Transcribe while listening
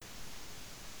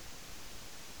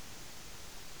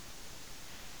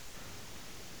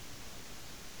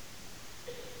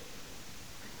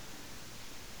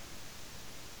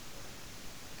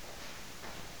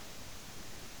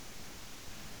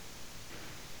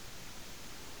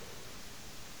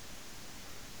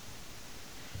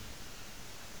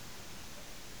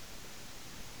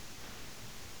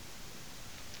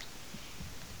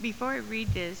Before I read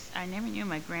this, I never knew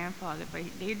my grandfather, but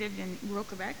they lived in rural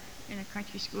Quebec in a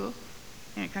country school,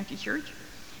 in a country church.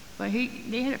 But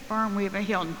they had a farm way up a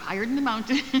hill and higher than the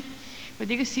mountain, but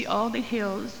they could see all the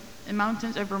hills and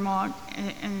mountains of Vermont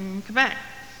and Quebec.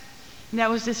 And that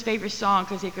was his favorite song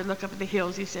because he could look up at the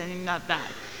hills, he said, and not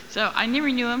that. So I never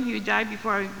knew him. He died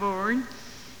before I was born.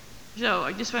 So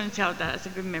I just want to tell that. It's a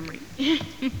good memory.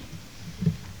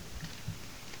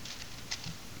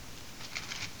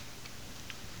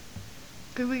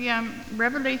 Could we,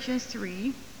 Revelations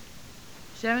 3,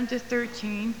 7 to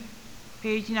 13,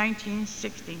 page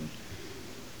 1960.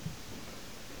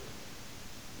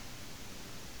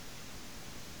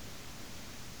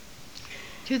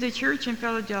 To the church in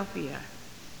Philadelphia.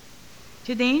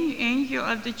 To the angel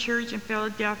of the church in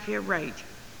Philadelphia write,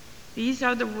 these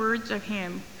are the words of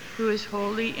him who is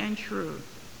holy and true,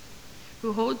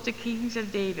 who holds the keys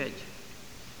of David.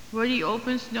 What he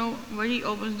opens no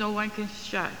one can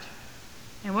shut,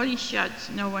 and what he shuts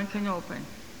no one can open.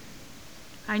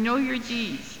 I know your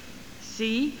deeds.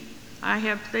 See, I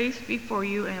have placed before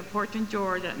you an important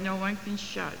door that no one can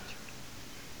shut.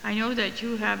 I know that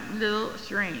you have little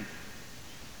strength,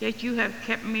 yet you have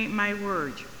kept my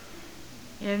word,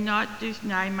 and have not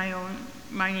denied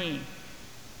my name.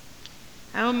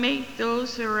 I will make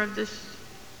those who are of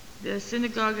the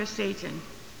synagogue of Satan,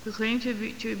 who claim to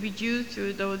be Jews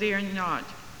though they are not,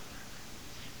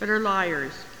 but are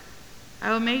liars.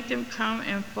 I will make them come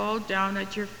and fall down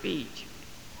at your feet,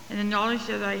 and acknowledge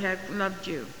that I have loved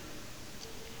you.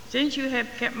 Since you have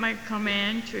kept my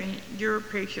command to endure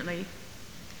patiently,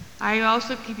 I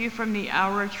also keep you from the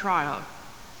hour of trial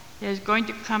that is going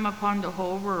to come upon the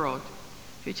whole world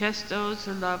to test those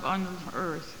who live on the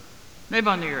earth.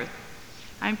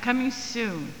 I am coming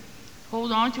soon.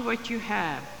 Hold on to what you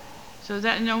have, so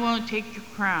that no one will take your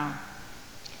crown.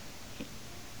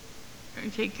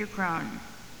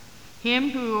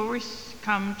 Him who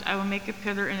overcomes, I will make a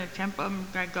pillar in the temple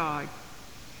of my God.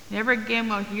 Never again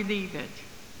will he leave it.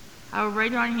 I will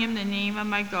write on him the name of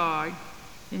my God,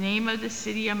 the name of the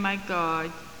city of my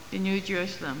God, the New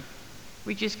Jerusalem,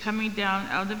 which is coming down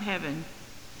out of heaven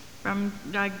from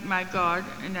my God,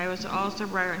 and I will also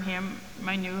write on him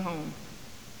my new home.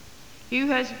 He who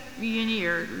has an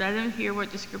ear, let him hear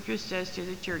what the scripture says to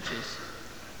the churches.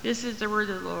 This is the word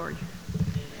of the Lord.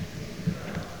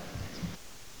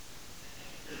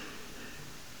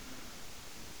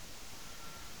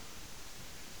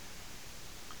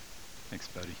 Thanks,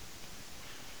 Betty.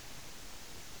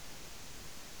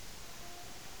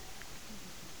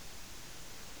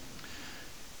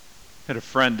 I had a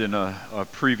friend in a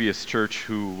previous church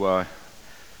who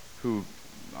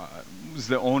was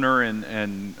the owner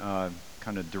and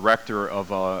kind of director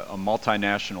of a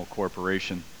multinational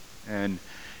corporation. And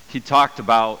he talked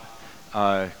about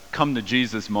come to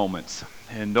Jesus moments.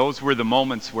 And those were the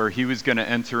moments where he was going to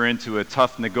enter into a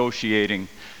tough negotiating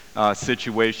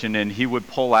situation, and he would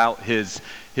pull out his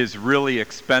really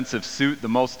expensive suit, the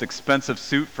most expensive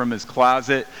suit from his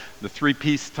closet, the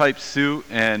three-piece type suit,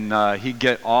 and he'd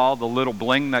get all the little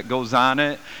bling that goes on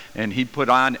it, and he'd put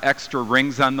on extra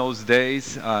rings on those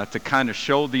days to kind of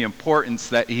show the importance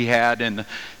that he had and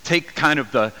take kind of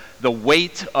the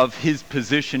weight of his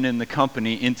position in the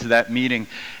company into that meeting.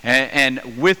 And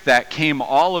with that came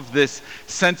all of this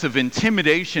sense of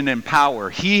intimidation and power.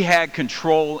 He had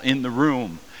control in the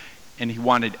room, and he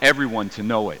wanted everyone to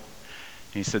know it.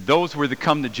 And he said those were the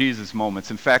come to Jesus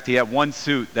moments. In fact, he had one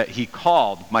suit that he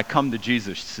called my come to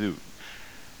Jesus suit.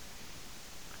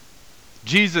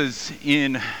 Jesus,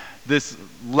 in this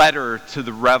letter to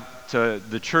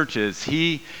the churches,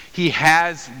 he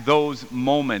has those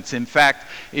moments. In fact,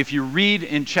 if you read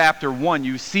in chapter 1,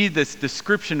 you see this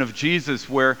description of Jesus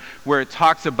where it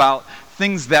talks about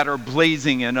things that are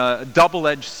blazing and a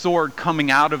double-edged sword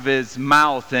coming out of his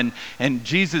mouth, and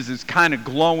Jesus is kind of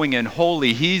glowing and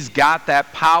holy. He's got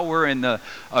that power and the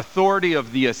authority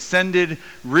of the ascended,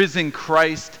 risen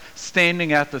Christ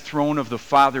standing at the throne of the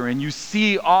Father, and you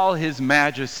see all his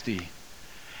majesty.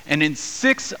 And in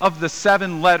 6 of the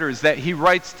 7 letters that he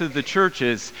writes to the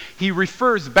churches, he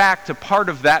refers back to part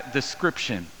of that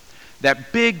description.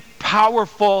 That big,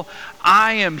 powerful,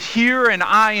 I am here and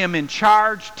I am in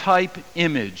charge type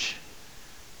image.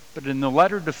 But in the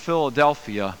letter to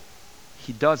Philadelphia,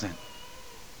 he doesn't.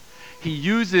 He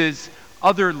uses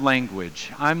other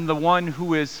language. I'm the one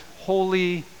who is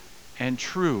holy and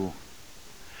true.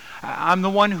 I'm the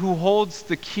one who holds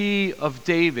the key of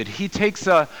David. He takes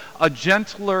a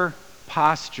gentler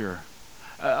posture.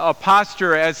 A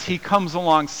posture as he comes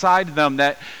alongside them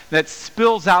that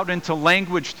spills out into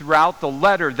language throughout the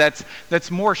letter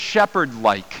that's more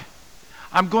shepherd-like.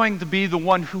 I'm going to be the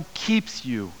one who keeps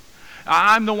you.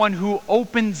 I'm the one who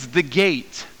opens the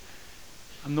gate.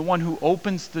 I'm the one who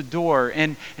opens the door.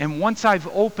 And once I've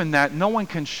opened that, no one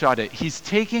can shut it. He's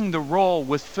taking the role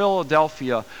with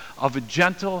Philadelphia of a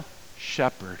gentle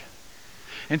shepherd.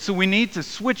 And so we need to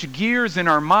switch gears in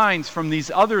our minds from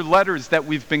these other letters that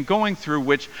we've been going through,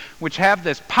 which have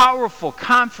this powerful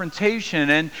confrontation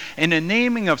and a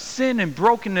naming of sin and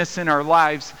brokenness in our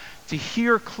lives, to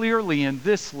hear clearly in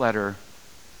this letter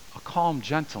a calm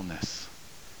gentleness.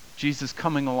 Jesus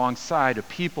coming alongside a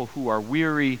people who are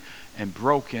weary and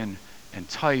broken and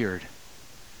tired,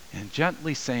 and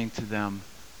gently saying to them,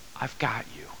 I've got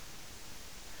you.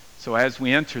 So as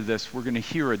we enter this, we're going to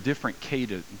hear a different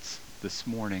cadence this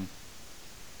morning.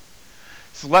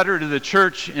 This letter to the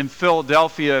church in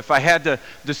Philadelphia, if I had to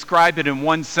describe it in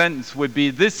one sentence, would be,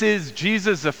 this is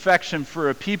Jesus' affection for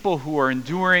a people who are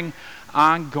enduring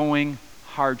ongoing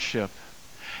hardship.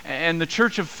 And the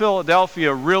church of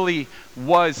Philadelphia really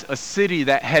was a city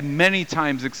that had many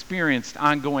times experienced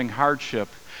ongoing hardship.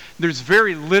 There's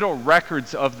very little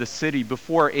records of the city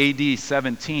before AD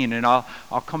 17, and I'll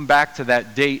come back to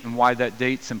that date and why that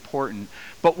date's important.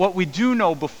 But what we do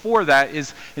know before that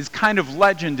is kind of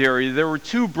legendary. There were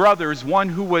two brothers, one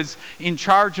who was in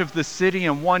charge of the city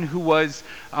and one who was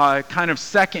kind of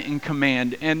second in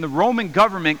command. And the Roman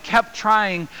government kept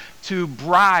trying to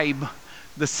bribe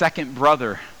the second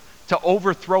brother to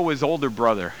overthrow his older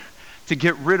brother, to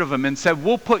get rid of him, and said,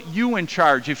 we'll put you in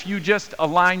charge if you just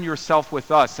align yourself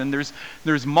with us. And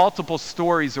there's multiple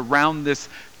stories around this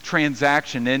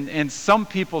transaction, and some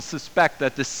people suspect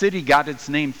that the city got its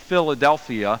name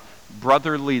Philadelphia,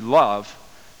 brotherly love,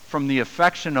 from the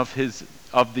affection of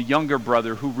the younger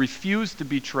brother who refused to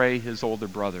betray his older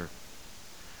brother.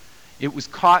 It was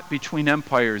caught between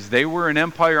empires. They were an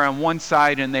empire on one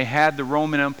side, and they had the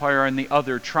Roman Empire on the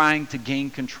other, trying to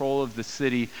gain control of the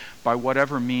city by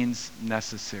whatever means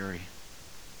necessary.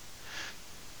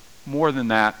 More than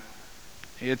that,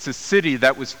 it's a city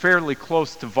that was fairly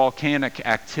close to volcanic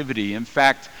activity. In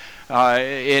fact,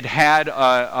 it had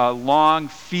a long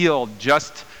field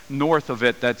just north of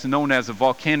it that's known as a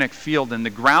volcanic field, and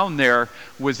the ground there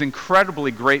was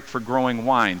incredibly great for growing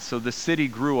wine. So the city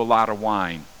grew a lot of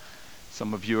wine.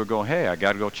 Some of you are going, hey, I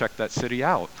got to go check that city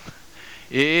out.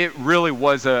 It really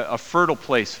was a fertile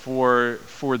place for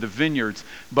the vineyards.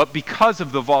 But because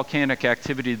of the volcanic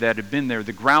activity that had been there,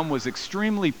 the ground was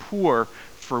extremely poor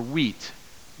for wheat.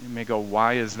 You may go,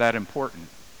 why is that important?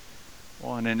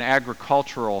 Well, in an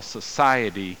agricultural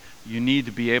society, you need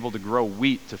to be able to grow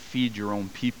wheat to feed your own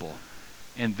people.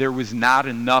 And there was not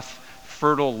enough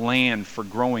fertile land for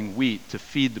growing wheat to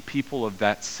feed the people of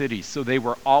that city. So they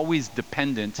were always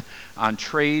dependent on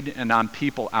trade and on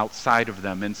people outside of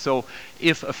them. And so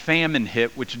if a famine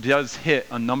hit, which does hit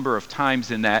a number of times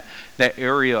in that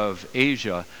area of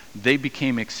Asia, they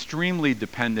became extremely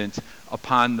dependent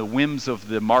upon the whims of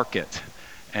the market.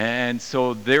 And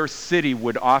so their city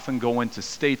would often go into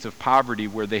states of poverty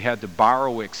where they had to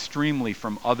borrow extremely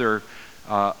from other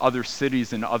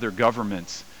cities and other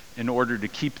governments in order to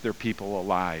keep their people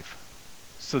alive.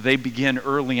 So they begin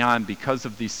early on, because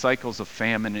of these cycles of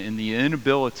famine and the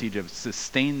inability to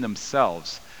sustain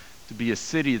themselves, to be a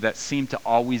city that seemed to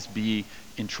always be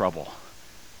in trouble.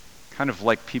 Kind of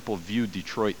like people view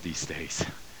Detroit these days.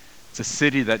 It's a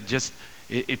city that just,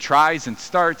 it tries and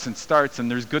starts,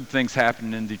 and there's good things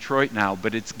happening in Detroit now,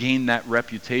 but it's gained that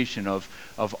reputation of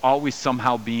always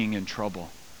somehow being in trouble.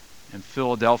 And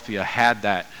Philadelphia had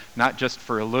that, not just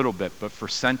for a little bit, but for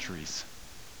centuries.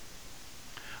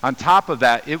 On top of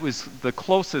that, it was the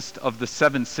closest of the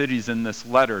 7 cities in this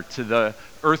letter to the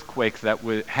earthquake that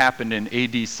happened in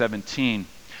AD 17.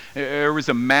 There was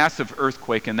a massive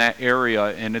earthquake in that area,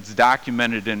 and it's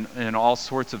documented in all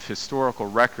sorts of historical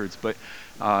records. But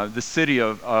the city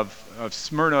of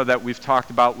Smyrna that we've talked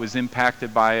about was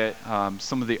impacted by it.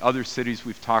 Some of the other cities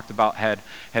we've talked about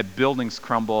had buildings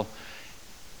crumble.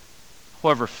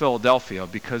 However, Philadelphia,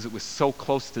 because it was so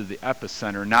close to the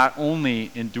epicenter, not only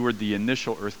endured the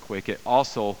initial earthquake, it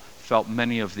also felt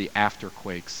many of the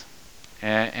afterquakes.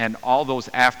 And all those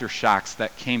aftershocks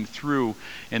that came through,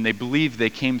 and they believe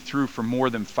they came through for more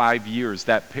than 5 years.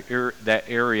 That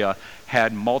area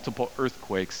had multiple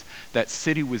earthquakes. That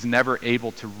city was never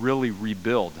able to really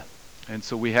rebuild. And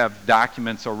so we have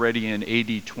documents already in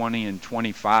AD 20 and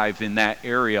 25 in that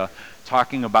area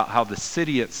talking about how the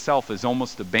city itself is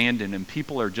almost abandoned and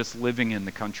people are just living in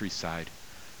the countryside.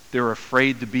 They're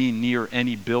afraid to be near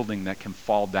any building that can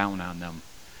fall down on them.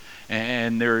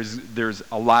 And there's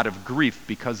a lot of grief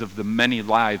because of the many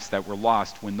lives that were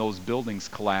lost when those buildings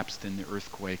collapsed in the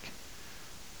earthquake.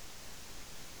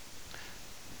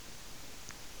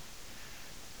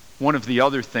 One of the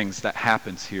other things that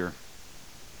happens here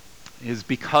is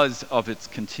because of its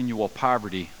continual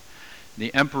poverty.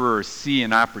 The emperors see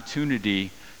an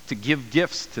opportunity to give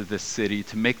gifts to this city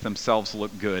to make themselves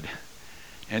look good.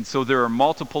 And so there are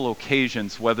multiple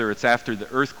occasions, whether it's after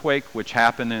the earthquake, which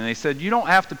happened, and they said, you don't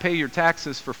have to pay your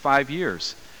taxes for 5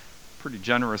 years. Pretty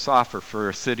generous offer for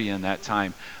a city in that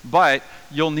time. But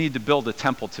you'll need to build a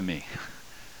temple to me.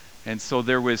 And so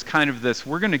there was kind of this,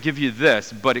 we're going to give you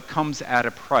this, but it comes at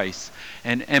a price.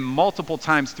 And multiple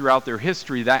times throughout their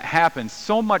history that happened,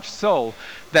 so much so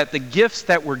that the gifts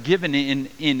that were given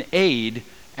in aid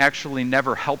actually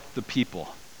never helped the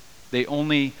people. They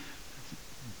only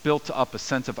built up a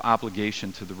sense of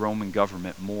obligation to the Roman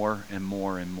government more and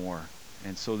more and more.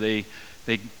 And so they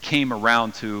came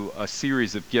around to a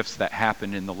series of gifts that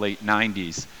happened in the late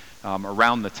 90s,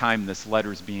 around the time this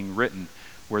letter is being written,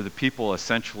 where the people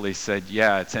essentially said,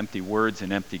 yeah, it's empty words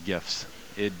and empty gifts.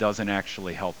 It doesn't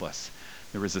actually help us.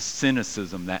 There was a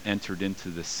cynicism that entered into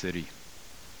this city.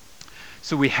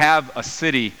 So we have a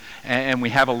city, and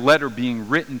we have a letter being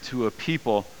written to a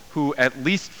people who, at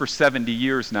least for 70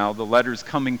 years now, the letter's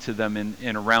coming to them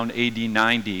in around AD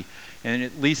 90, and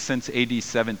at least since AD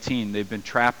 17, they've been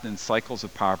trapped in cycles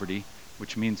of poverty,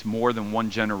 which means more than one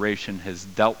generation has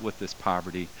dealt with this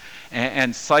poverty,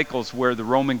 and cycles where the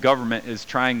Roman government is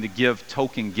trying to give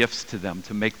token gifts to them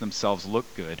to make themselves look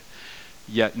good,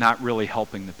 yet not really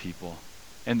helping the people.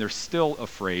 And they're still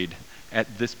afraid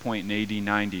at this point in AD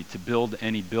 90 to build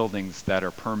any buildings that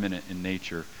are permanent in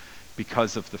nature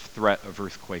because of the threat of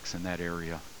earthquakes in that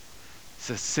area. It's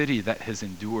a city that has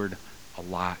endured a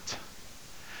lot.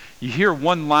 You hear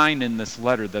one line in this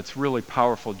letter that's really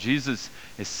powerful. Jesus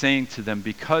is saying to them,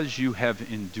 because you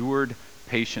have endured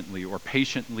patiently, or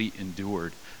patiently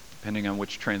endured, depending on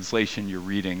which translation you're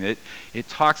reading, it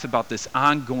talks about this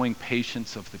ongoing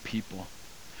patience of the people,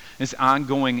 this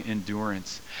ongoing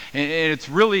endurance. And it's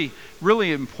really,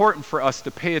 really important for us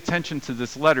to pay attention to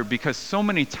this letter, because so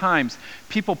many times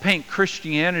people paint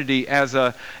Christianity as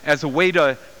a way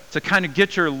to kind of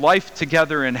get your life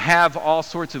together and have all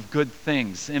sorts of good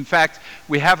things. In fact,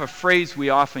 we have a phrase we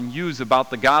often use about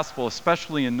the gospel,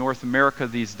 especially in North America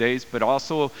these days, but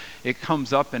also it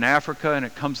comes up in Africa and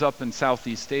it comes up in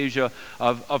Southeast Asia,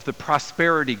 of the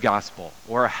prosperity gospel,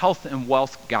 or a health and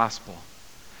wealth gospel.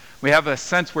 We have a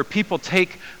sense where people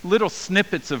take little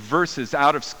snippets of verses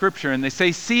out of Scripture and they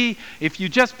say, see, if you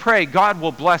just pray, God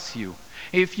will bless you.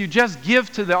 If you just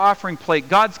give to the offering plate,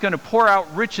 God's going to pour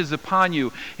out riches upon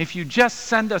you. If you just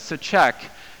send us a check,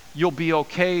 you'll be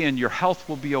okay and your health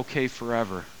will be okay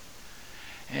forever.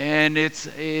 And it's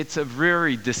a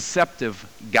very deceptive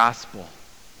gospel.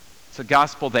 It's a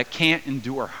gospel that can't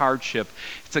endure hardship.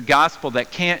 It's a gospel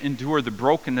that can't endure the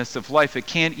brokenness of life. It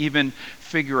can't even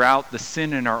figure out the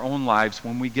sin in our own lives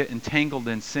when we get entangled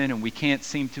in sin and we can't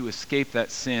seem to escape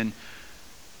that sin.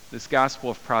 This gospel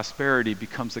of prosperity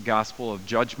becomes a gospel of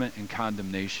judgment and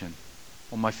condemnation.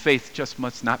 Well, my faith just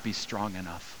must not be strong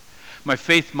enough. My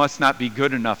faith must not be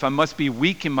good enough. I must be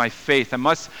weak in my faith. I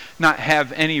must not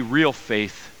have any real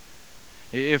faith.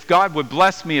 If God would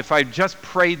bless me if I just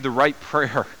prayed the right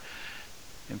prayer.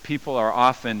 And people are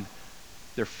often,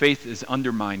 their faith is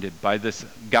undermined by this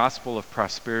gospel of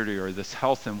prosperity, or this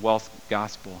health and wealth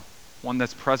gospel, one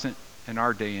that's present in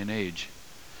our day and age.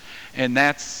 And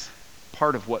that's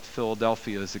part of what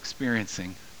Philadelphia is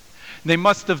experiencing. They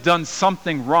must have done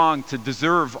something wrong to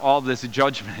deserve all this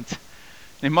judgment.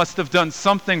 They must have done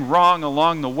something wrong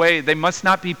along the way. They must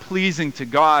not be pleasing to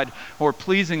God, or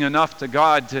pleasing enough to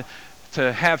God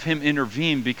to have him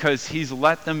intervene, because he's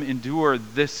let them endure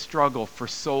this struggle for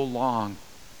so long.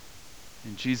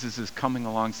 And Jesus is coming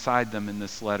alongside them in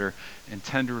this letter and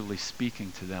tenderly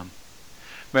speaking to them.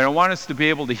 But I want us to be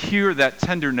able to hear that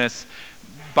tenderness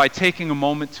by taking a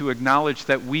moment to acknowledge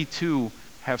that we too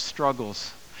have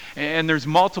struggles. And there's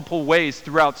multiple ways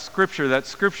throughout Scripture that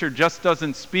Scripture just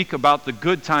doesn't speak about the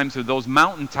good times or those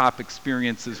mountaintop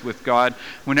experiences with God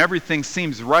when everything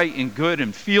seems right and good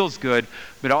and feels good,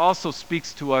 but it also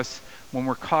speaks to us when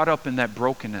we're caught up in that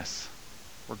brokenness,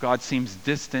 where God seems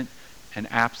distant and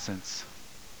absent. So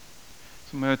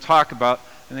I'm going to talk about,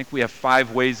 I think we have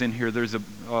 5 ways in here. There's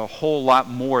a whole lot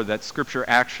more that Scripture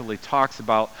actually talks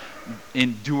about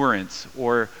endurance,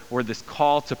 or this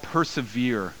call to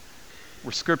persevere,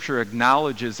 where Scripture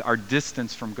acknowledges our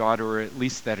distance from God, or at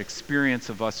least that experience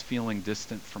of us feeling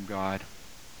distant from God.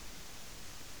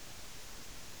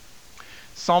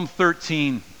 Psalm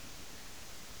 13,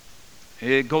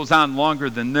 it goes on longer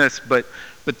than this, but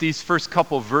these first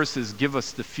couple verses give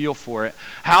us the feel for it.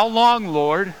 How long,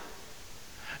 Lord?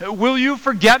 Will you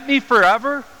forget me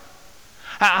forever?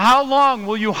 How long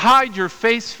will you hide your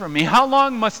face from me? How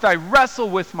long must I wrestle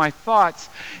with my thoughts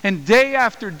and day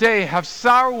after day have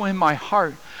sorrow in my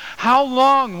heart? How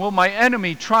long will my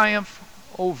enemy triumph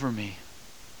over me?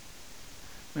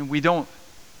 I mean, we don't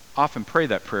often pray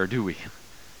that prayer, do we?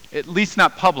 At least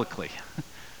not publicly.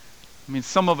 I mean,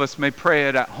 some of us may pray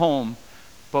it at home,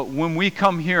 but when we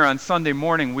come here on Sunday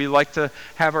morning, we like to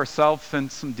have ourselves in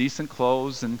some decent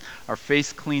clothes and our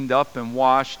face cleaned up and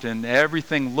washed and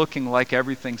everything looking like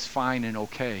everything's fine and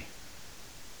okay.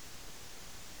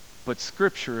 But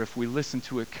Scripture, if we listen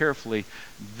to it carefully,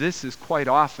 this is quite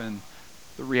often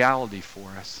the reality for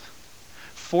us.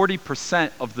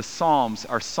 40% of the Psalms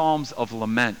are Psalms of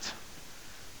lament.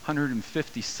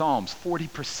 150 Psalms,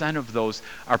 40% of those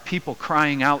are people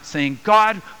crying out saying,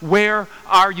 God, where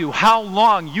are you? How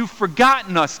long? You've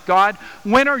forgotten us, God.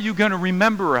 When are you going to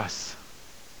remember us?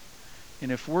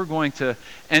 And if we're going to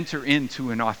enter into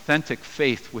an authentic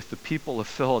faith with the people of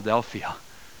Philadelphia,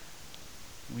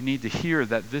 we need to hear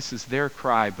that this is their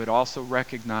cry, but also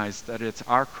recognize that it's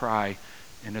our cry,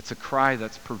 and it's a cry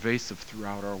that's pervasive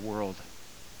throughout our world.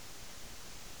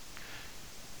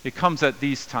 It comes at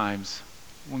these times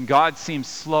when God seems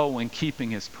slow in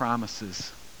keeping his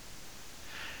promises.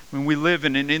 When we live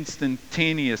in an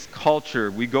instantaneous culture,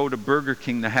 we go to Burger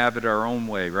King to have it our own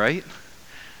way, right?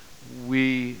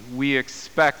 We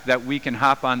expect that we can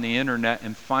hop on the internet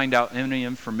and find out any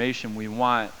information we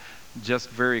want just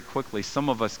very quickly. Some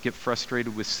of us get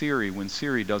frustrated with Siri when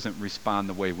Siri doesn't respond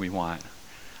the way we want.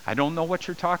 I don't know what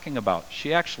you're talking about.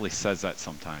 She actually says that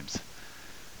sometimes.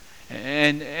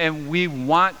 And we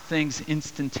want things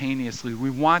instantaneously. We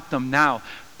want them now.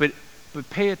 But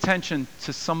pay attention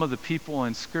to some of the people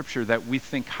in Scripture that we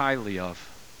think highly of.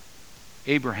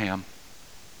 Abraham.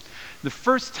 The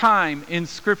first time in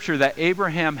Scripture that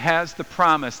Abraham has the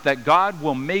promise that God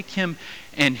will make him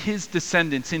and his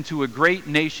descendants into a great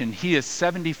nation, he is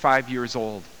 75 years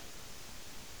old.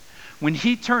 When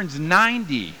he turns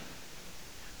 90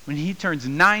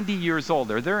 years old,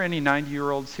 are there any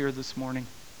 90-year-olds here this morning?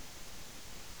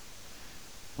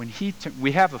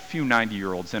 We have a few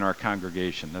 90-year-olds in our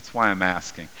congregation. That's why I'm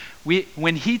asking.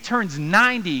 When he turns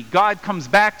 90, God comes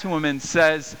back to him and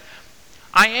says,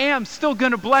 I am still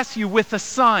going to bless you with a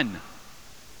son.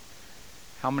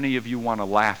 How many of you want to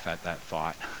laugh at that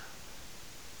thought?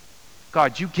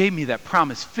 God, you gave me that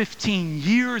promise 15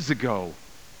 years ago.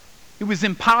 It was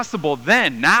impossible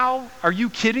then. Now, are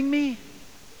you kidding me?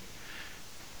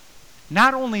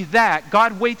 Not only that,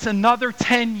 God waits another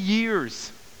 10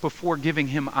 years before giving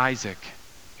him Isaac.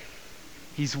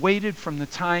 He's waited from the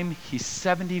time he's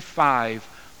 75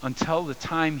 until the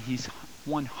time he's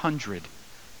 100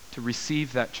 to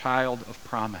receive that child of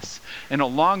promise. And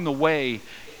along the way,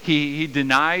 he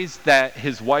denies that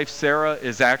his wife Sarah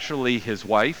is actually his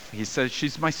wife. He says,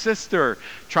 she's my sister,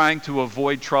 trying to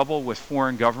avoid trouble with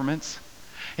foreign governments.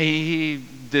 He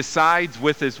decides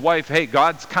with his wife, hey,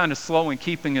 God's kind of slow in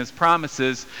keeping his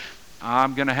promises.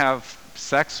 I'm going to have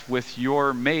sex with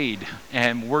your maid,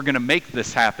 and we're going to make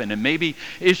this happen, and maybe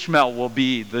Ishmael will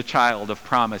be the child of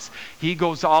promise. He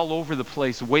goes all over the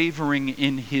place, wavering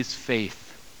in his faith.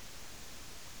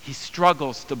 He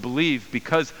struggles to believe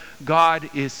because God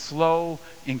is slow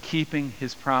in keeping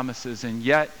his promises, and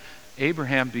yet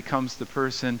Abraham becomes the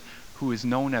person who is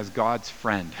known as God's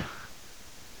friend,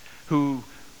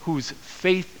 whose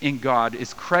faith in God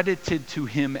is credited to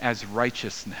him as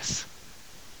righteousness.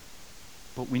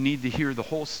 But we need to hear the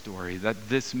whole story, that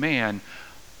this man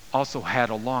also had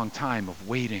a long time of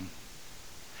waiting.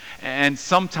 And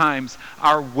sometimes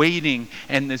our waiting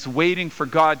and this waiting for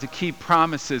God to keep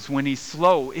promises when he's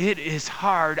slow, it is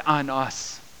hard on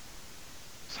us.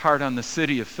 It's hard on the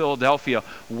city of Philadelphia,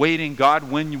 waiting,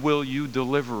 God, when will you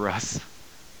deliver us?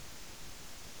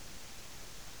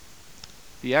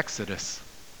 The Exodus.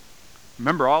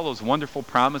 Remember all those wonderful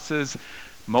promises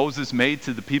Moses made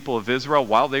to the people of Israel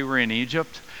while they were in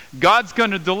Egypt? God's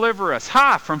going to deliver us.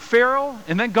 From Pharaoh?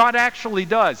 And then God actually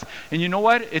does. And you know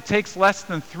what? It takes less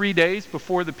than 3 days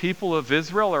before the people of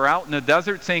Israel are out in the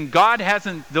desert saying, God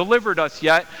hasn't delivered us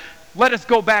yet. Let us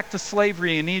go back to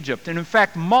slavery in Egypt. And in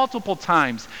fact, multiple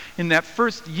times in that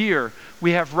first year,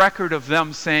 we have record of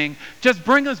them saying, just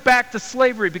bring us back to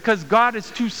slavery because God is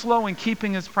too slow in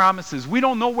keeping his promises. We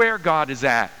don't know where God is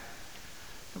at.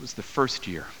 It was the first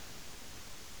year.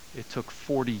 It took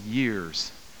 40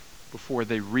 years before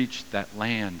they reached that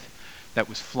land that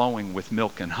was flowing with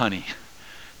milk and honey,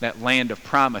 that land of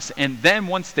promise. And then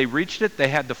once they reached it, they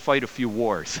had to fight a few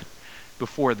wars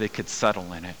before they could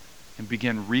settle in it and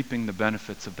begin reaping the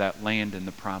benefits of that land in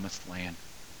the promised land.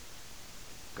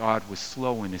 God was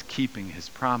slow in his keeping his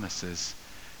promises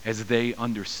as they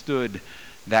understood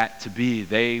that to be.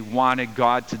 They wanted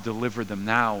God to deliver them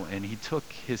now, and he took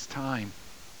his time.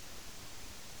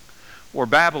 Or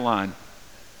Babylon.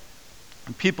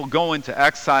 People go into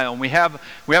exile, and we have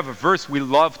a verse we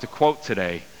love to quote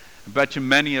today. I bet you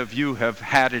many of you have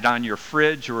had it on your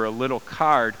fridge or a little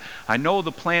card. I know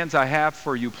the plans I have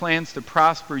for you, plans to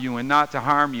prosper you and not to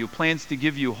harm you, plans to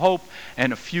give you hope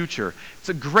and a future. It's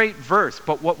a great verse,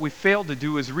 but what we fail to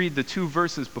do is read the 2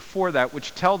 verses before that,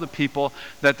 which tell the people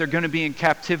that they're going to be in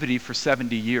captivity for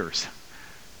 70 years.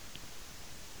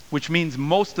 Which means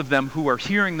most of them who are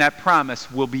hearing that promise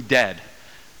will be dead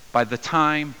by the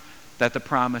time that the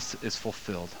promise is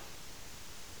fulfilled.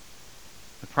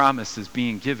 The promise is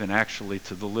being given actually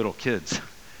to the little kids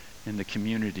in the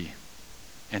community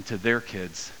and to their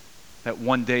kids, that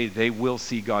one day they will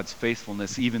see God's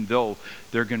faithfulness, even though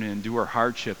they're going to endure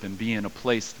hardship and be in a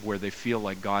place where they feel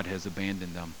like God has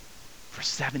abandoned them for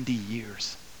 70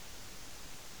 years.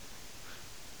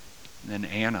 And then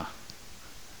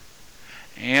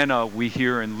Anna, we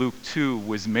hear in Luke 2,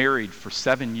 was married for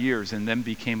 7 years and then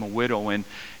became a widow. And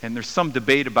there's some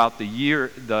debate about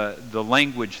the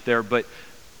language there, but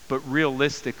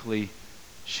realistically,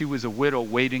 she was a widow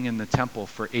waiting in the temple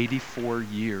for 84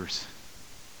 years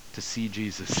to see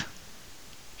Jesus.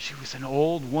 She was an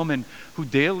old woman who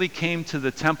daily came to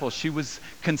the temple. She was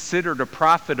considered a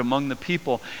prophet among the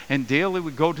people and daily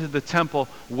would go to the temple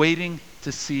waiting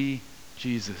to see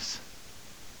Jesus.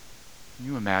 Can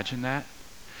you imagine that?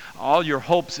 All your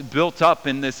hopes built up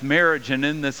in this marriage and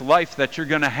in this life that you're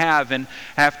going to have, and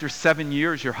after 7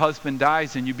 years your husband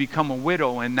dies and you become a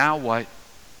widow, and now what?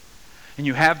 And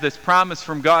you have this promise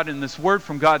from God and this word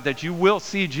from God that you will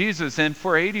see Jesus, and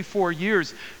for 84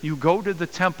 years you go to the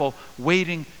temple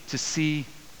waiting to see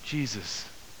Jesus.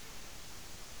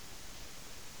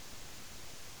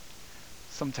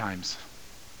 Sometimes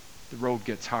the road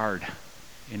gets hard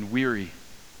and weary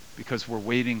because we're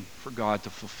waiting for God to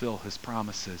fulfill his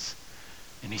promises,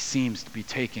 and he seems to be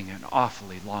taking an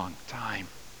awfully long time.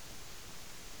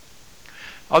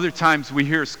 Other times we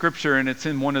hear scripture, and it's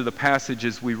in one of the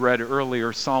passages we read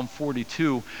earlier, Psalm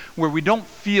 42, where we don't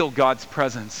feel God's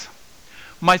presence.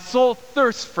 My soul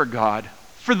thirsts for God,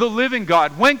 for the living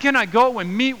God. When can I go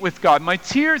and meet with God? My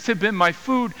tears have been my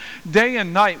food day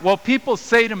and night, while people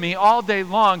say to me all day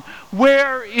long,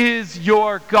 where is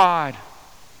your God?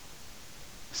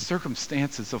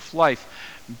 Circumstances of life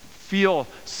feel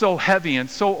so heavy and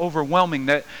so overwhelming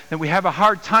that we have a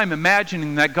hard time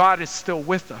imagining that God is still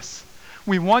with us.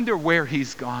 We wonder where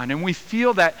he's gone, and we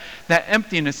feel that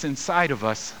emptiness inside of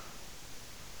us.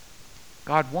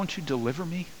 God, won't you deliver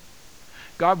me?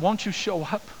 God, won't you show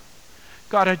up?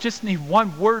 God, I just need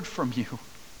one word from you.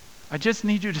 I just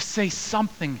need you to say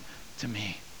something to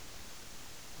me.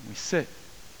 And we sit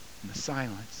in the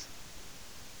silence.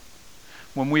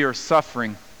 When we are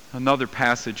suffering, another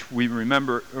passage we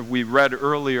read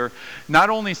earlier, not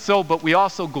only so, but we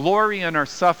also glory in our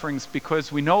sufferings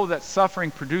because we know that suffering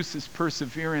produces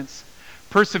perseverance.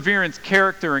 Perseverance,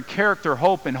 character, and character,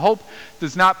 hope. And hope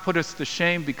does not put us to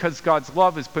shame because God's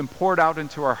love has been poured out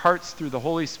into our hearts through the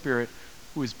Holy Spirit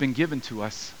who has been given to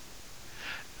us.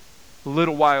 A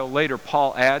little while later,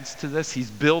 Paul adds to this.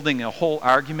 He's building a whole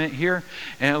argument here.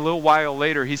 And a little while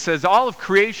later, he says, all of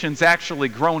creation's actually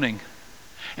groaning.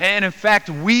 And in fact,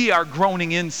 we are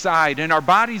groaning inside, and our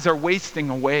bodies are wasting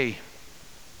away.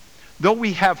 Though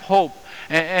we have hope,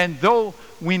 and though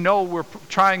we know we're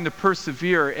trying to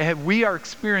persevere, and we are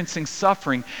experiencing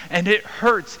suffering, and it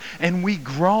hurts, and we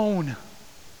groan.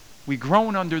 We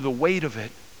groan under the weight of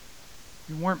it.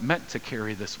 We weren't meant to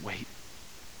carry this weight.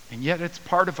 And yet it's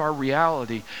part of our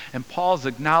reality, and Paul's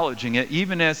acknowledging it.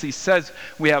 Even as he says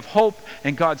we have hope,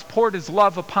 and God's poured his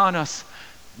love upon us,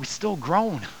 we still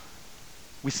groan.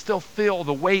 We still feel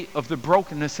the weight of the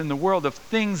brokenness in the world, of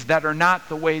things that are not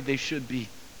the way they should be.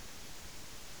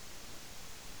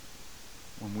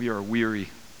 When we are weary.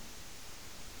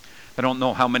 I don't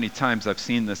know how many times I've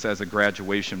seen this as a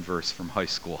graduation verse from high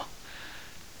school.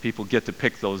 People get to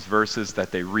pick those verses that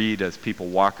they read as people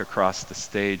walk across the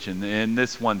stage, and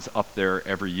this one's up there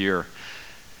every year.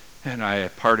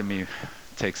 And part of me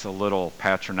takes a little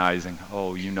patronizing,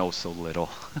 oh, you know so little.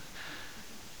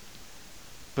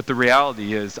 But the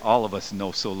reality is all of us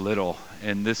know so little,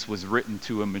 and this was written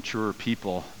to a mature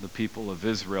people, the people of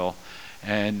Israel,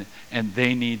 and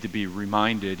they need to be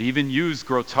reminded. Even youths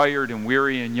grow tired and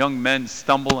weary, and young men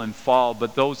stumble and fall,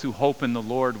 but those who hope in the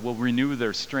Lord will renew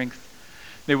their strength.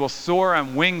 They will soar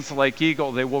on wings like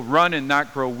eagle. They will run and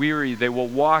not grow weary. They will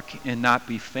walk and not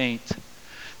be faint.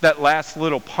 That last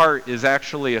little part is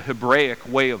actually a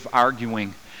Hebraic way of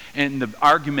arguing. And the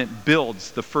argument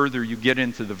builds the further you get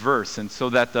into the verse. And so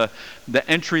that the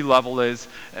entry level is,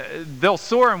 they'll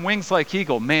soar on wings like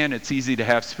eagle. Man, it's easy to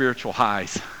have spiritual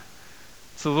highs.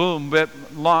 It's a little bit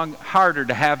harder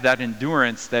to have that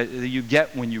endurance that you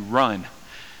get when you run.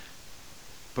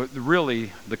 But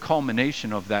really, the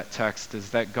culmination of that text is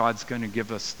that God's going to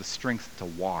give us the strength to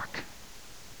walk,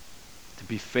 to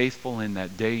be faithful in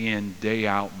that day in, day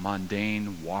out,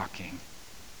 mundane walking.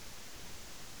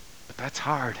 But that's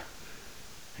hard.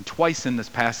 And twice in this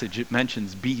passage it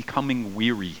mentions becoming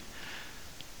weary.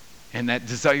 And that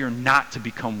desire not to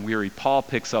become weary. Paul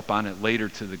picks up on it later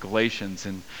to the Galatians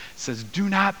and says, do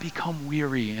not become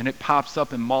weary. And it pops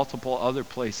up in multiple other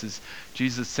places.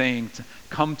 Jesus saying,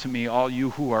 come to me, all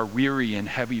you who are weary and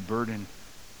heavy burden.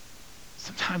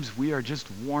 Sometimes we are just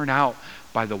worn out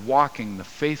by the walking, the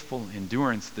faithful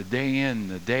endurance, the day in,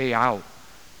 the day out.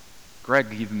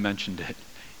 Greg even mentioned it.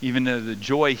 Even the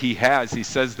joy he has, he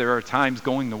says there are times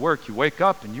going to work, you wake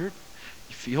up and you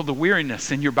feel the weariness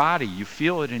in your body. You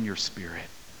feel it in your spirit.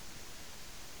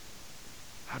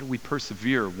 How do we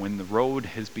persevere when the road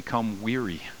has become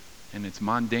weary and its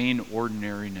mundane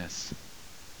ordinariness?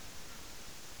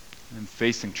 And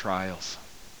facing trials.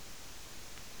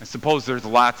 I suppose there's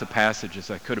lots of passages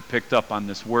I could have picked up on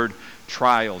this word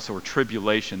trials or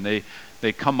tribulation.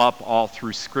 They come up all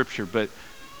through Scripture, but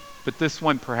this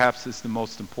one perhaps is the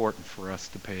most important for us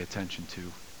to pay attention to.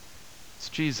 It's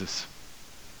Jesus.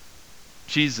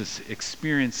 Jesus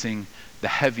experiencing the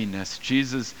heaviness.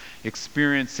 Jesus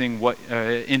experiencing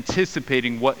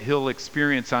anticipating what he'll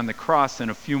experience on the cross in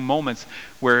a few moments,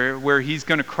 where he's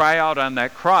going to cry out on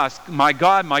that cross, my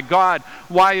God,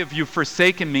 why have you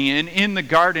forsaken me? And in the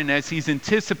garden, as he's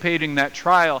anticipating that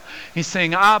trial, he's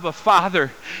saying, Abba,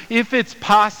 Father, if it's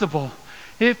possible,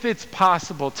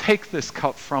 take this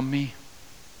cup from me.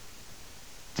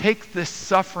 Take this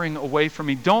suffering away from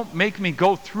me. Don't make me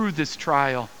go through this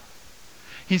trial.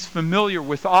 He's familiar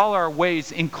with all our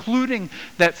ways, including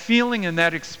that feeling and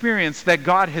that experience that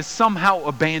God has somehow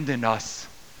abandoned us.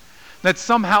 That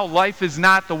somehow life is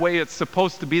not the way it's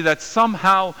supposed to be. That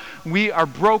somehow we are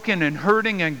broken and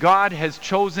hurting and God has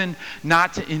chosen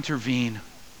not to intervene.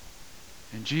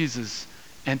 And Jesus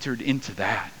entered into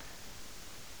that.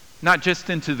 Not just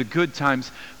into the good times,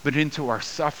 but into our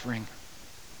suffering.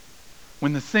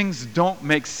 When the things don't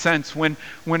make sense, when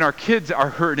our kids are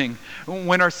hurting,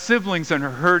 when our siblings are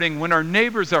hurting, when our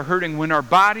neighbors are hurting, when our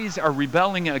bodies are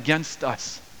rebelling against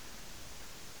us.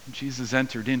 And Jesus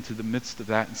entered into the midst of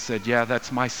that and said, yeah,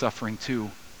 that's my suffering too.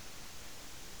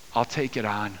 I'll take it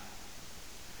on.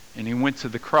 And he went to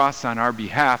the cross on our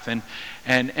behalf and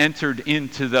entered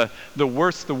into the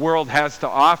worst the world has to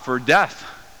offer, death.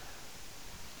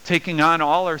 Taking on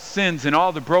all our sins and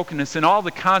all the brokenness and all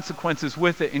the consequences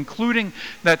with it, including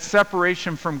that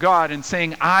separation from God, and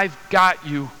saying, I've got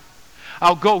you.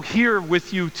 I'll go here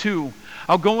with you too.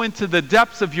 I'll go into the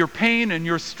depths of your pain and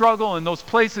your struggle and those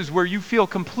places where you feel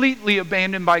completely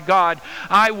abandoned by God.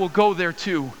 I will go there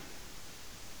too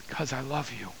because I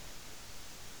love you.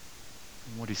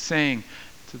 And what he's saying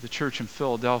to the church in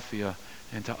Philadelphia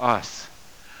and to us,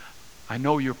 I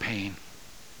know your pain.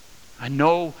 I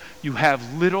know you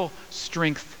have little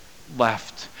strength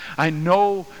left. I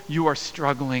know you are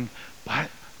struggling,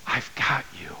 but I've got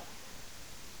you.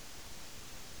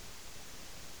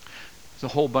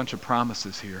 There's a whole bunch of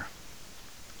promises here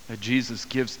that Jesus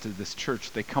gives to this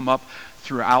church. They come up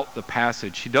throughout the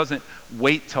passage. He doesn't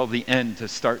wait till the end to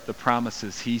start the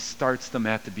promises. He starts them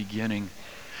at the beginning.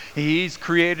 He's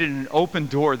created an open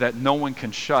door that no one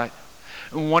can shut.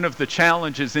 One of the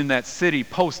challenges in that city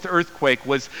post-earthquake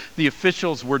was the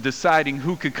officials were deciding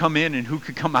who could come in and who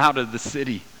could come out of the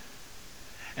city.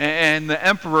 And the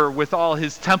emperor, with all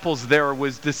his temples there,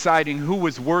 was deciding who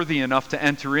was worthy enough to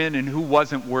enter in and who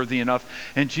wasn't worthy enough.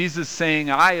 And Jesus saying,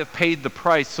 I have paid the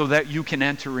price so that you can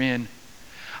enter in.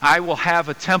 I will have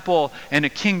a temple and a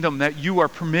kingdom that you are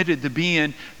permitted to be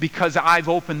in because I've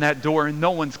opened that door and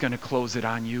no one's going to close it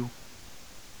on you.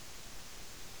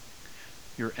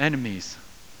 Your enemies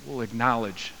will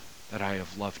acknowledge that I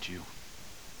have loved you.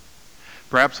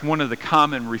 Perhaps one of the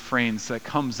common refrains that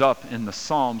comes up in the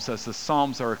Psalms as the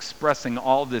Psalms are expressing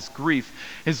all this grief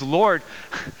is, Lord,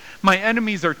 my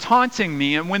enemies are taunting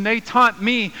me, and when they taunt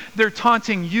me, they're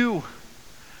taunting you.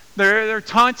 They're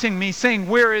taunting me, saying,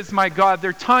 where is my God?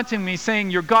 They're taunting me, saying,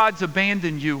 your God's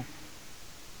abandoned you.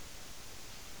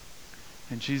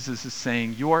 And Jesus is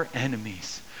saying, your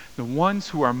enemies, the ones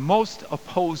who are most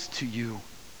opposed to you,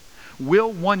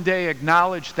 will one day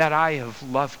acknowledge that I have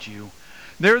loved you.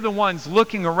 They're the ones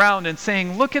looking around and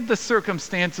saying, look at the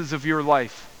circumstances of your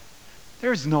life.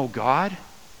 There's no God.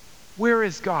 Where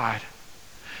is God?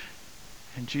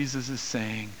 And Jesus is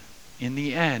saying, in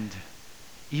the end,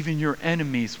 even your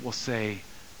enemies will say,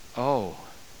 oh,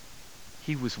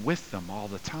 he was with them all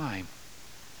the time.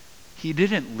 He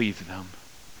didn't leave them.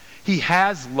 He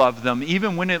has loved them.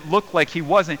 Even when it looked like he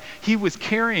wasn't, he was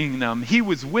carrying them. He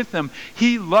was with them.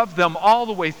 He loved them all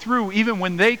the way through, even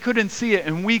when they couldn't see it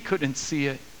and we couldn't see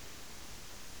it.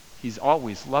 He's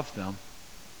always loved them.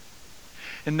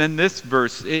 And then this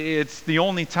verse, it's the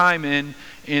only time in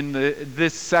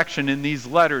this section, in these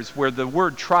letters, where the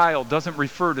word trial doesn't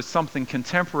refer to something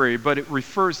contemporary, but it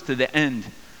refers to the end.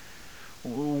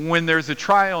 When there's a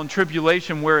trial and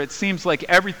tribulation where it seems like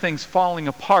everything's falling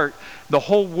apart, the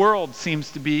whole world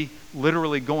seems to be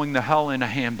literally going to hell in a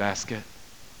handbasket.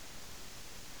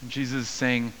 And Jesus is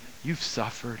saying, you've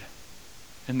suffered,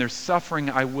 and there's suffering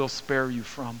I will spare you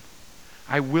from.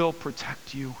 I will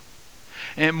protect you.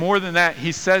 And more than that,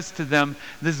 he says to them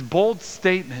this bold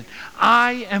statement,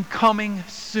 I am coming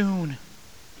soon.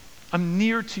 I'm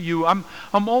near to you. I'm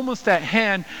almost at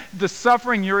hand. The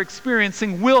suffering you're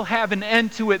experiencing will have an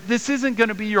end to it. This isn't going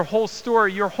to be your whole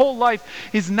story. Your whole life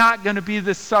is not going to be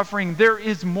this suffering. There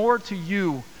is more to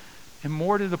you and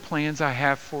more to the plans I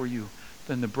have for you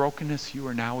than the brokenness you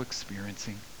are now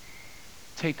experiencing.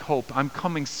 Take hope. I'm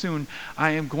coming soon.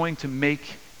 I am going to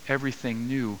make everything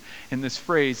new. And this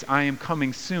phrase, I am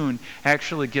coming soon,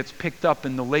 actually gets picked up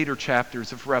in the later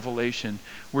chapters of Revelation,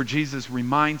 where Jesus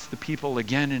reminds the people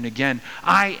again and again,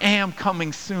 I am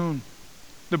coming soon.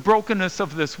 The brokenness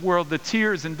of this world, the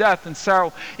tears and death and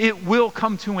sorrow, it will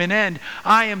come to an end.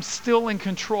 I am still in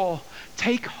control.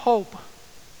 Take hope.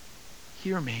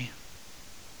 Hear me.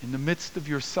 In the midst of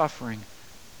your suffering,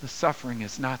 the suffering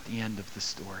is not the end of the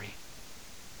story.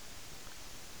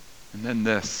 And then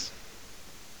this.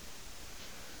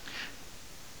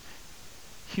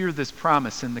 Hear this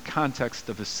promise in the context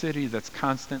of a city that's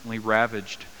constantly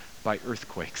ravaged by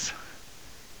earthquakes,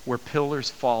 where pillars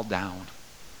fall down.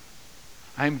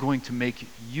 I am going to make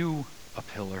you a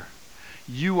pillar.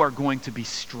 You are going to be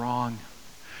strong.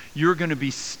 You're going to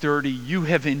be sturdy. You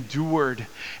have endured,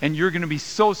 and you're going to be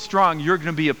so strong. You're going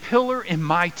to be a pillar in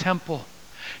my temple.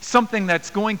 Something that's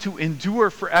going to endure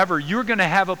forever. You're going to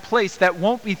have a place that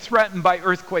won't be threatened by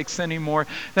earthquakes anymore,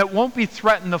 that won't be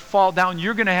threatened to fall down.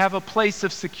 You're going to have a place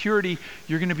of security.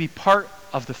 You're going to be part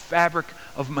of the fabric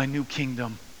of my new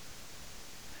kingdom.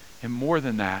 And more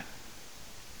than that,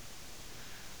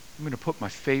 I'm going to put my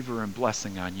favor and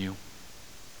blessing on you.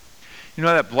 You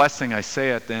know that blessing I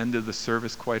say at the end of the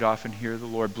service quite often here, the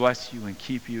Lord bless you and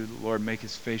keep you, the Lord make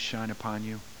his face shine upon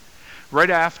you. Right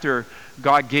after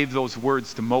God gave those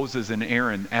words to Moses and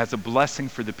Aaron as a blessing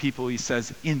for the people, he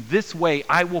says, in this way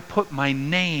I will put my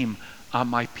name on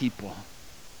my people.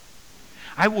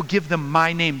 I will give them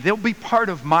my name. They'll be part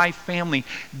of my family.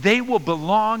 They will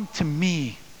belong to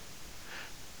me.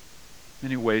 In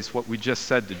many ways, what we just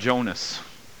said to Jonas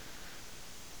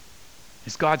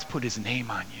is God's put his name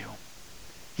on you.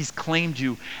 He's claimed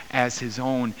you as his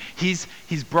own. He's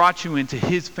brought you into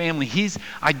his family. He's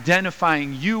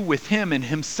identifying you with him and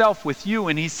himself with you.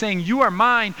 And he's saying, you are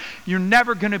mine. You're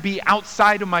never going to be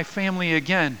outside of my family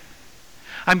again.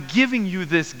 I'm giving you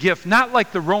this gift, not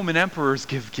like the Roman emperors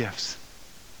give gifts,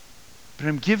 but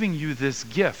I'm giving you this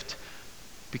gift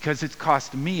because it's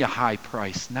cost me a high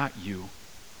price, not you.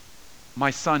 My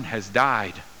son has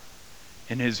died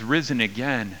and has risen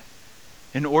again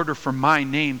in order for my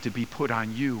name to be put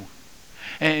on you.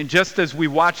 And just as we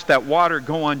watched that water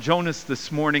go on Jonas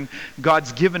this morning,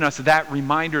 God's given us that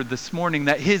reminder this morning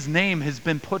that his name has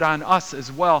been put on us as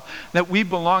well, that we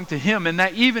belong to him, and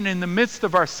that even in the midst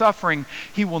of our suffering,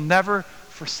 he will never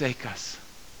forsake us.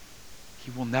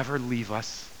 He will never leave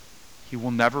us. He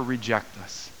will never reject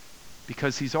us,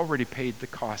 because he's already paid the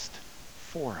cost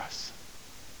for us.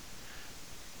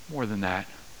 More than that,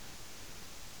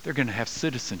 they're going to have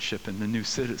citizenship in the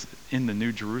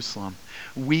new Jerusalem.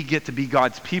 We get to be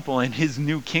God's people in his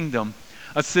new kingdom,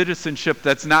 a citizenship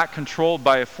that's not controlled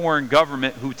by a foreign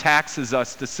government who taxes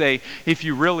us to say, if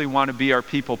you really want to be our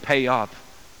people, pay up.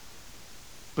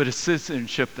 But a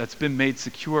citizenship that's been made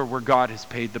secure where God has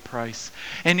paid the price.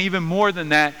 And even more than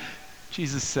that,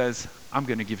 Jesus says, I'm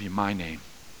going to give you my name.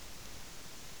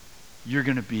 You're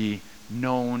going to be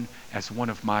known as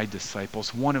one of my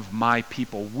disciples, one of my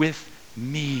people with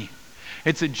me.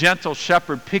 It's a gentle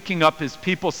shepherd picking up his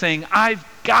people saying, I've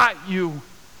got you.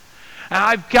 And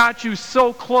I've got you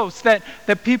so close that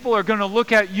people are going to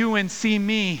look at you and see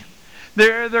me.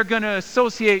 They're going to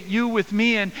associate you with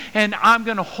me, and I'm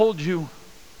going to hold you.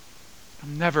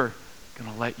 I'm never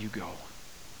going to let you go.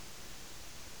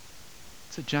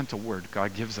 It's a gentle word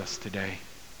God gives us today.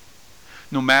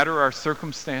 No matter our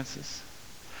circumstances,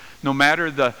 no matter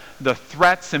the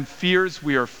threats and fears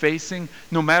we are facing,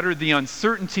 no matter the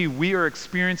uncertainty we are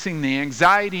experiencing, the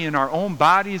anxiety in our own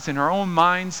bodies, in our own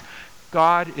minds,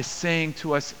 God is saying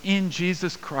to us in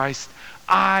Jesus Christ,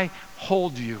 I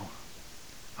hold you.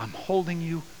 I'm holding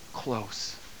you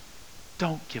close.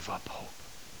 Don't give up hope.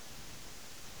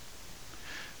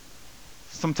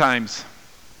 Sometimes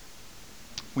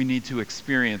we need to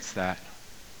experience that.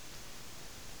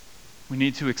 We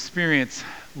need to experience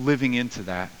living into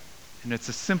that. And it's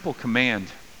a simple command.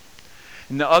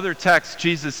 In the other text,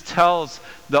 Jesus tells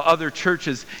the other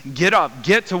churches, get up,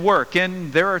 get to work.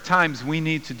 And there are times we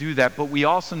need to do that, but we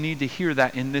also need to hear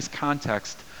that in this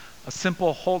context. A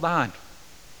simple hold on.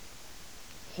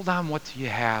 Hold on, what do you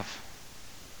have?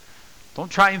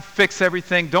 Don't try and fix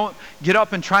everything. Don't get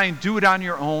up and try and do it on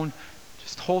your own.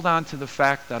 Just hold on to the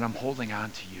fact that I'm holding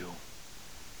on to you.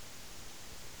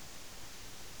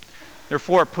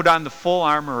 Therefore, put on the full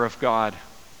armor of God.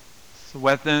 So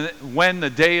when the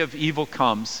day of evil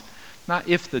comes, not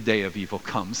if the day of evil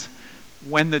comes,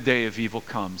 when the day of evil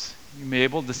comes, you may be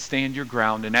able to stand your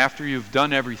ground, and after you've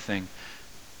done everything,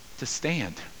 to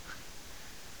stand.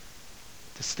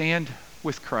 To stand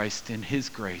with Christ in His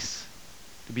grace.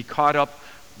 To be caught up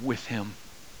with Him.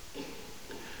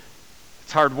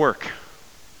 It's hard work,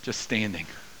 just standing.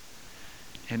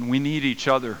 And we need each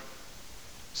other.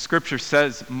 Scripture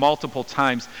says multiple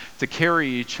times to carry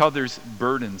each other's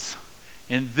burdens.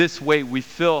 In this way, we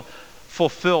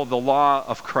fulfill the law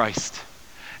of Christ.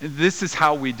 This is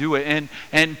how we do it.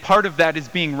 And part of that is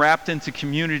being wrapped into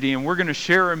community. And we're going to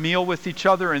share a meal with each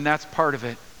other, and that's part of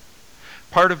it.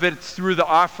 Part of it's through the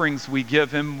offerings we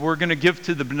give. And we're going to give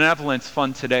to the benevolence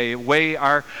fund today, a way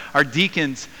our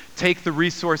deacons take the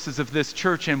resources of this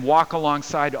church and walk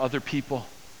alongside other people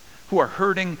who are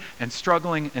hurting and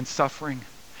struggling and suffering.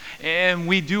 And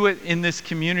we do it in this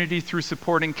community through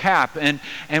supporting CAP.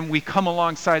 And we come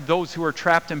alongside those who are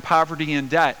trapped in poverty and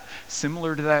debt,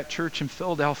 similar to that church in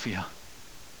Philadelphia.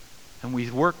 And we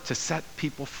work to set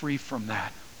people free from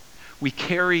that. We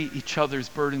carry each other's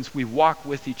burdens. We walk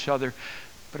with each other.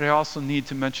 But I also need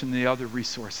to mention the other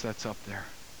resource that's up there.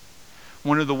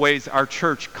 One of the ways our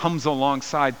church comes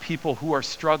alongside people who are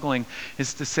struggling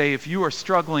is to say, if you are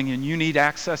struggling and you need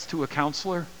access to a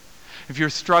counselor, if you're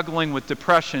struggling with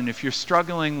depression, if you're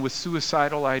struggling with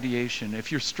suicidal ideation,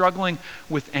 if you're struggling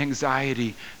with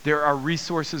anxiety, there are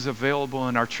resources available,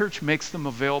 and our church makes them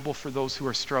available for those who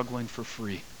are struggling for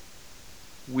free.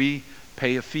 We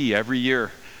pay a fee every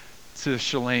year to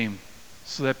Shalem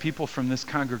so that people from this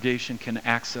congregation can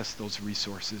access those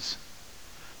resources.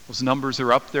 Those numbers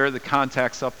are up there, the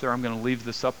contact's up there. I'm going to leave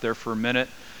this up there for a minute.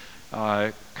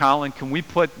 Colin, can we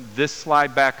put this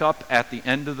slide back up at the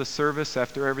end of the service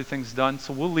after everything's done?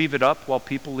 So we'll leave it up while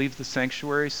people leave the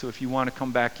sanctuary. So if you want to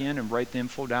come back in and write the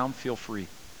info down, feel free.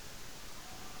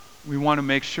 We want to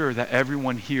make sure that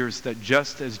everyone hears that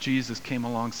just as Jesus came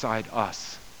alongside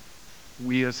us,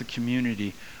 we as a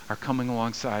community are coming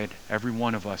alongside every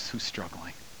one of us who's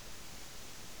struggling.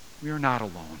 We are not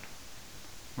alone.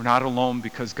 We're not alone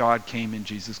because God came in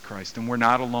Jesus Christ. And we're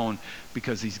not alone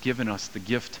because He's given us the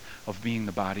gift of being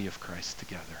the body of Christ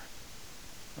together.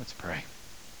 Let's pray.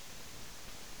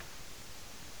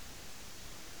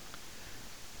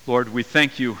 Lord, we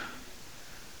thank You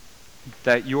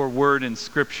that Your word in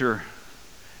Scripture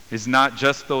is not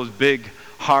just those big,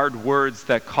 hard words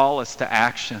that call us to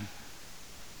action,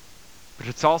 but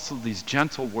it's also these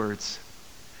gentle words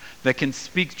that can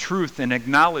speak truth and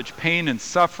acknowledge pain and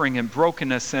suffering and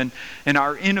brokenness and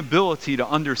our inability to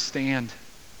understand.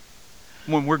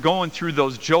 When we're going through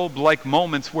those Job-like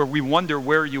moments where we wonder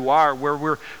where You are, where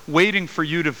we're waiting for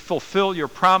You to fulfill Your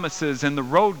promises and the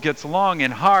road gets long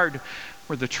and hard,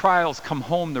 where the trials come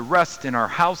home to rest in our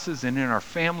houses and in our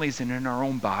families and in our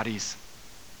own bodies.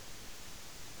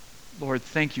 Lord,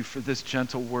 thank You for this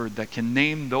gentle word that can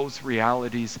name those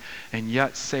realities and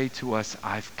yet say to us,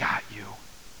 I've got You.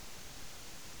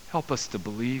 Help us to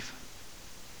believe.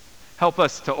 Help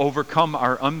us to overcome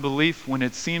our unbelief when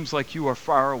it seems like You are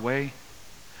far away.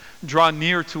 Draw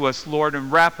near to us, Lord,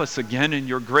 and wrap us again in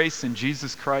Your grace in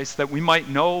Jesus Christ, that we might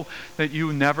know that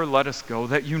You never let us go,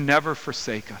 that You never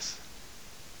forsake us.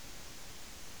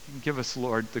 And give us,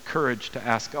 Lord, the courage to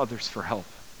ask others for help,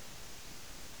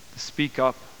 to speak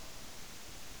up.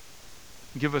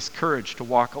 Give us courage to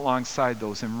walk alongside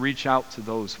those and reach out to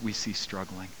those we see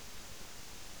struggling,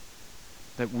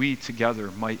 that we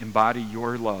together might embody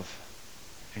Your love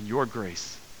and Your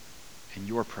grace and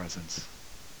Your presence.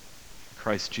 In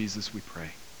Christ Jesus we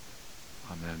pray.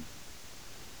 Amen.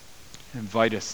 I invite us